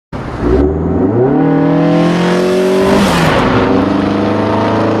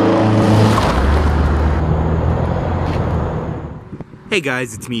Hey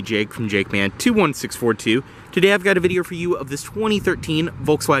guys, it's me Jake from JakeMan21642. Today I've got a video for you of this 2013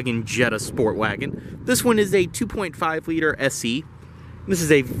 Volkswagen Jetta Sportwagen. This one is a 2.5 liter SE. This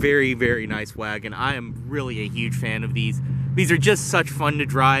is a very, very nice wagon. I am really a huge fan of these. These are just such fun to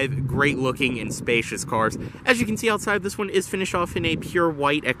drive, great looking and spacious cars. As you can see outside, this one is finished off in a pure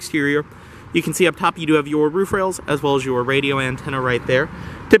white exterior. You can see up top you do have your roof rails as well as your radio antenna right there.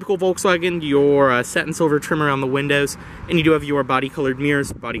 Typical Volkswagen, your satin silver trim around the windows, and you do have your body colored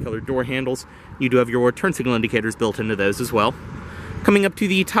mirrors, body colored door handles. You do have your turn signal indicators built into those as well. Coming up to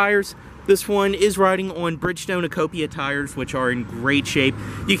the tires, this one is riding on Bridgestone Ecopia tires, which are in great shape.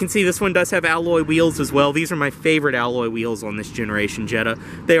 You can see this one does have alloy wheels as well. These are my favorite alloy wheels on this generation Jetta.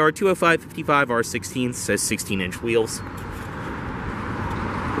 They are 205/55 R16, so 16-inch wheels.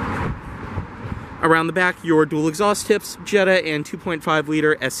 Around the back, your dual exhaust tips, Jetta and 2.5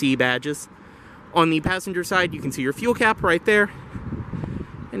 liter SE badges. On the passenger side, you can see your fuel cap right there,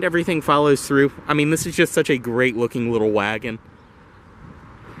 and everything follows through. I mean, this is just such a great looking little wagon.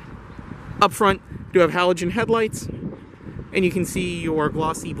 Up front, you do have halogen headlights, and you can see your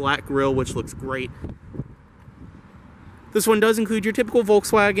glossy black grille, which looks great. This one does include your typical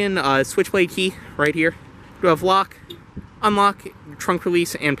Volkswagen switchblade key right here. You have lock, unlock, trunk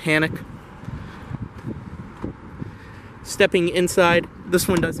release, and panic. Stepping inside, this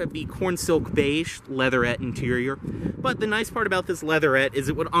one does have the corn silk beige leatherette interior, but the nice part about this leatherette is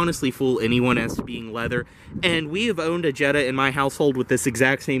it would honestly fool anyone as to being leather, and we have owned a Jetta in my household with this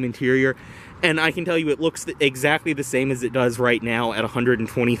exact same interior, and I can tell you it looks exactly the same as it does right now at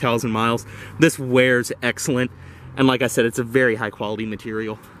 120,000 miles. This wears excellent, and like I said, it's a very high quality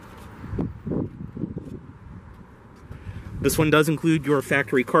material. This one does include your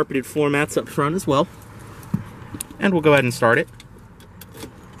factory carpeted floor mats up front as well. And we'll go ahead and start it.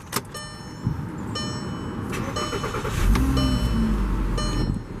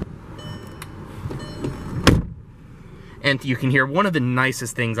 And you can hear one of the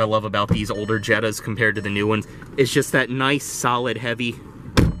nicest things I love about these older Jettas compared to the new ones is just that nice, solid, heavy,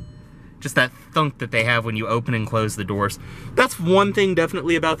 just that thunk that they have when you open and close the doors. That's one thing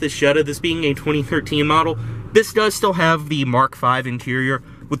definitely about this Jetta, this being a 2013 model. This does still have the Mark V interior,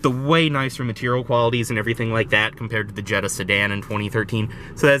 with the way nicer material qualities and everything like that compared to the Jetta sedan in 2013.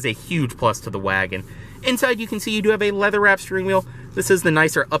 So that is a huge plus to the wagon. Inside you can see you do have a leather wrap steering wheel. This is the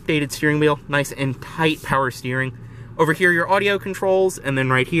nicer updated steering wheel, nice and tight power steering. Over here your audio controls, and then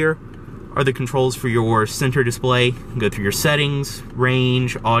right here are the controls for your center display. You can go through your settings,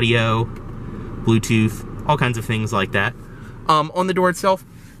 range, audio, Bluetooth, all kinds of things like that. On the door itself,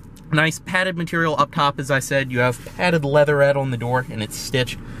 nice padded material up top, as I said. You have padded leatherette on the door, and it's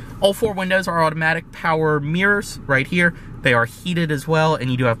stitched. All four windows are automatic power mirrors right here. They are heated as well, and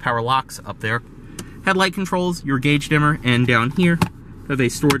you do have power locks up there. Headlight controls, your gauge dimmer, and down here, you have a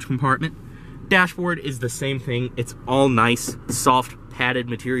storage compartment. Dashboard is the same thing. It's all nice, soft, padded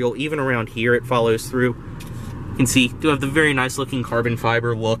material. Even around here, it follows through. You can see, you do have the very nice looking carbon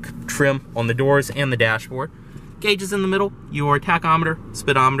fiber look trim on the doors and the dashboard. Gauges in the middle, your tachometer,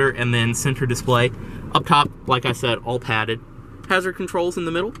 speedometer, and then center display. Up top, like I said, all padded. Hazard controls in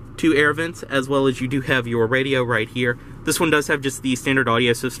the middle, 2 air vents, as well as you do have your radio right here. This one does have just the standard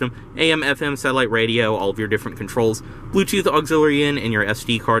audio system, AM, FM, satellite radio, all of your different controls, Bluetooth auxiliary in, and your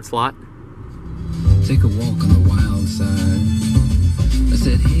SD card slot. Take a walk on the wild side. I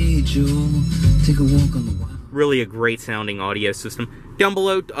said, hey Joe, take a walk on the wild. Really a great sounding audio system. Down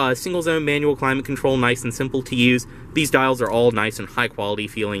below, single zone manual climate control, nice and simple to use. These dials are all nice and high quality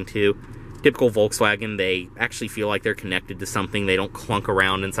feeling too. Typical Volkswagen, they actually feel like they're connected to something. They don't clunk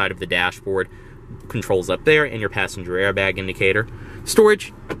around inside of the dashboard. Controls up there, and your passenger airbag indicator.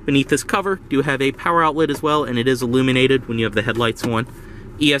 Storage, beneath this cover, do have a power outlet as well, and it is illuminated when you have the headlights on.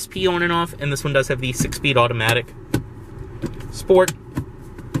 ESP on and off, and this one does have the 6-speed automatic. Sport,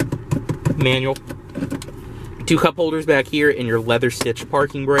 manual. 2 cup holders back here, and your leather stitched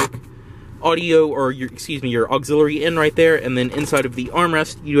parking brake. Audio, or your auxiliary in right there, and then inside of the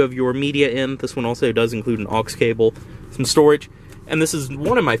armrest you have your media in. This one also does include an aux cable, some storage, and this is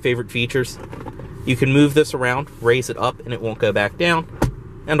one of my favorite features. You can move this around, raise it up, and it won't go back down,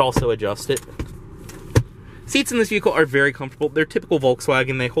 and also adjust it. Seats in this vehicle are very comfortable. They're typical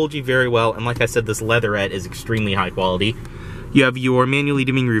Volkswagen. They hold you very well, and like I said, this leatherette is extremely high quality. You have your manually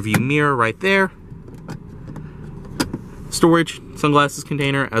dimming rearview mirror right there. Storage, sunglasses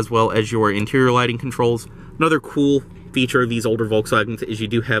container, as well as your interior lighting controls. Another cool feature of these older Volkswagens is you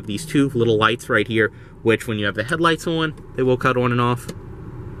do have these 2 little lights right here, which when you have the headlights on, they will cut on and off,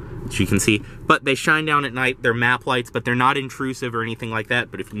 as you can see. But they shine down at night. They're map lights, but they're not intrusive or anything like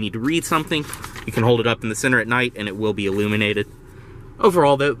that. But if you need to read something, you can hold it up in the center at night and it will be illuminated.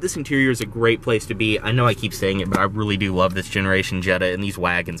 Overall, though, this interior is a great place to be. I know I keep saying it, but I really do love this generation Jetta, and these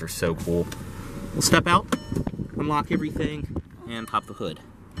wagons are so cool. We'll step out, unlock everything, and pop the hood.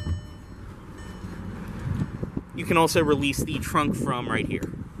 You can also release the trunk from right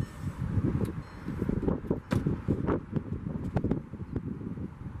here.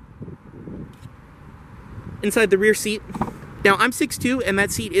 Inside the rear seat, now I'm 6'2", and that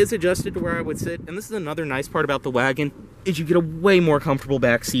seat is adjusted to where I would sit, and this is another nice part about the wagon, is you get a way more comfortable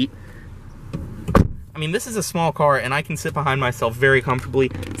back seat. I mean, this is a small car, and I can sit behind myself very comfortably.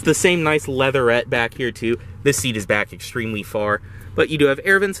 It's the same nice leatherette back here, too. This seat is back extremely far, but you do have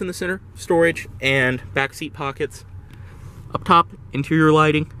air vents in the center, storage, and back seat pockets. Up top, interior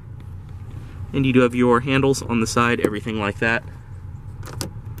lighting, and you do have your handles on the side, everything like that.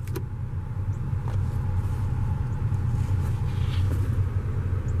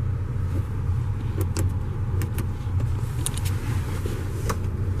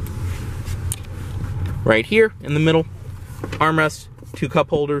 Right here in the middle, armrest, 2 cup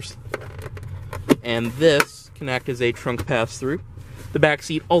holders, and this can act as a trunk pass-through. The back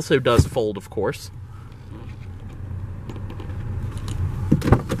seat also does fold, of course.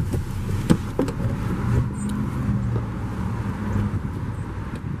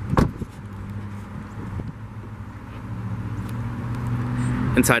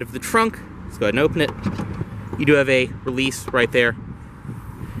 Inside of the trunk, let's go ahead and open it. You do have a release right there.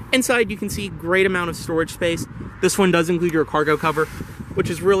 Inside, you can see great amount of storage space. This one does include your cargo cover, which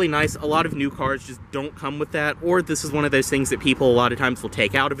is really nice. A lot of new cars just don't come with that, or this is one of those things that people a lot of times will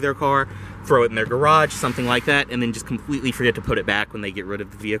take out of their car, throw it in their garage, something like that, and then just completely forget to put it back when they get rid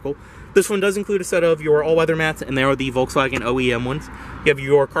of the vehicle. This one does include a set of your all-weather mats, and they are the Volkswagen OEM ones. You have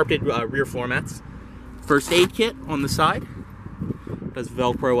your carpeted rear floor mats. First aid kit on the side. Does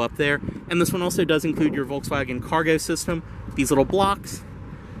Velcro up there. And this one also does include your Volkswagen cargo system. These little blocks,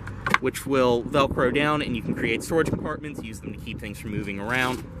 which will Velcro down, and you can create storage compartments, use them to keep things from moving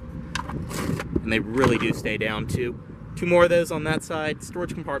around. And they really do stay down too. 2 more of those on that side,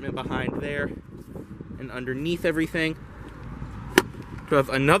 storage compartment behind there. And underneath everything, you have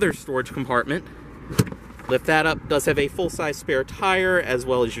another storage compartment. Lift that up, does have a full-size spare tire, as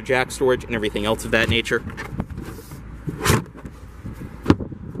well as your jack storage and everything else of that nature.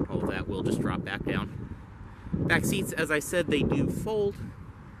 All of that will just drop back down. Back seats, as I said, they do fold.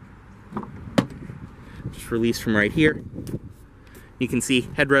 Just release from right here. You can see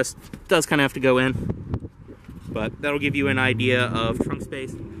headrest does kind of have to go in, but that'll give you an idea of trunk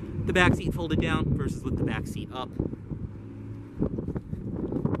space. The back seat folded down versus with the back seat up.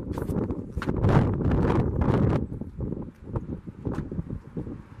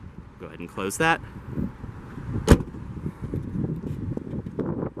 Go ahead and close that.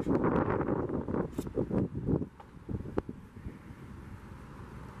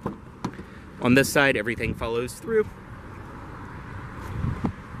 On this side, everything follows through.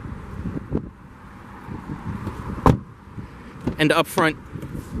 And up front,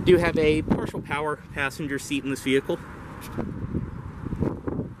 do have a partial power passenger seat in this vehicle.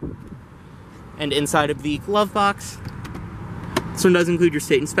 And inside of the glove box, this one does include your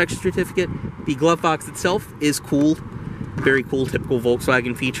state inspection certificate. The glove box itself is cool, very cool, typical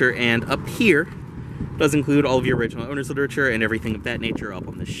Volkswagen feature. And up here, does include all of your original owner's literature and everything of that nature up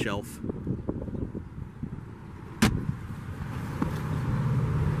on this shelf.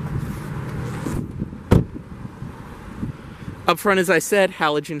 Up front, as I said,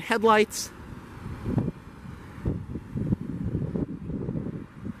 halogen headlights.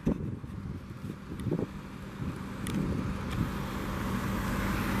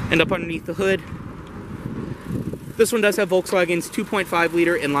 And up underneath the hood, this one does have Volkswagen's 2.5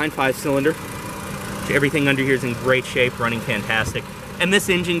 liter inline 5-cylinder. Everything under here is in great shape, running fantastic. And this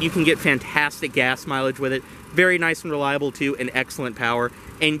engine, you can get fantastic gas mileage with it. Very nice and reliable too, and excellent power.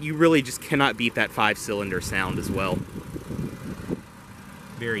 And you really just cannot beat that 5-cylinder sound as well.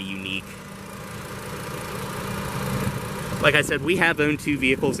 Very unique. Like I said, we have owned 2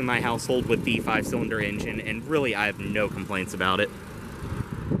 vehicles in my household with the 5-cylinder engine, and really I have no complaints about it.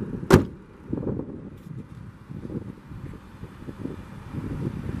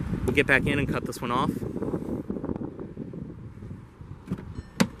 We'll get back in and cut this one off.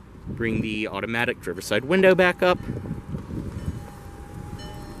 Bring the automatic driver's side window back up.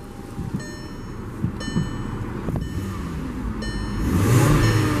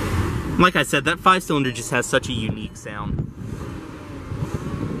 Like I said, that 5-cylinder just has such a unique sound.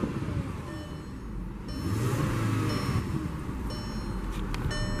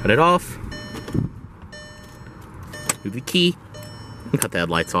 Cut it off. Move the key. And cut the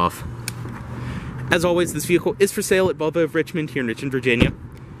headlights off. As always, this vehicle is for sale at Volvo of Richmond here in Richmond, Virginia.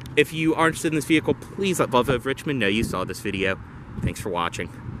 If you are interested in this vehicle, please let Volvo of Richmond know you saw this video. Thanks for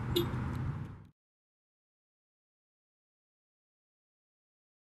watching.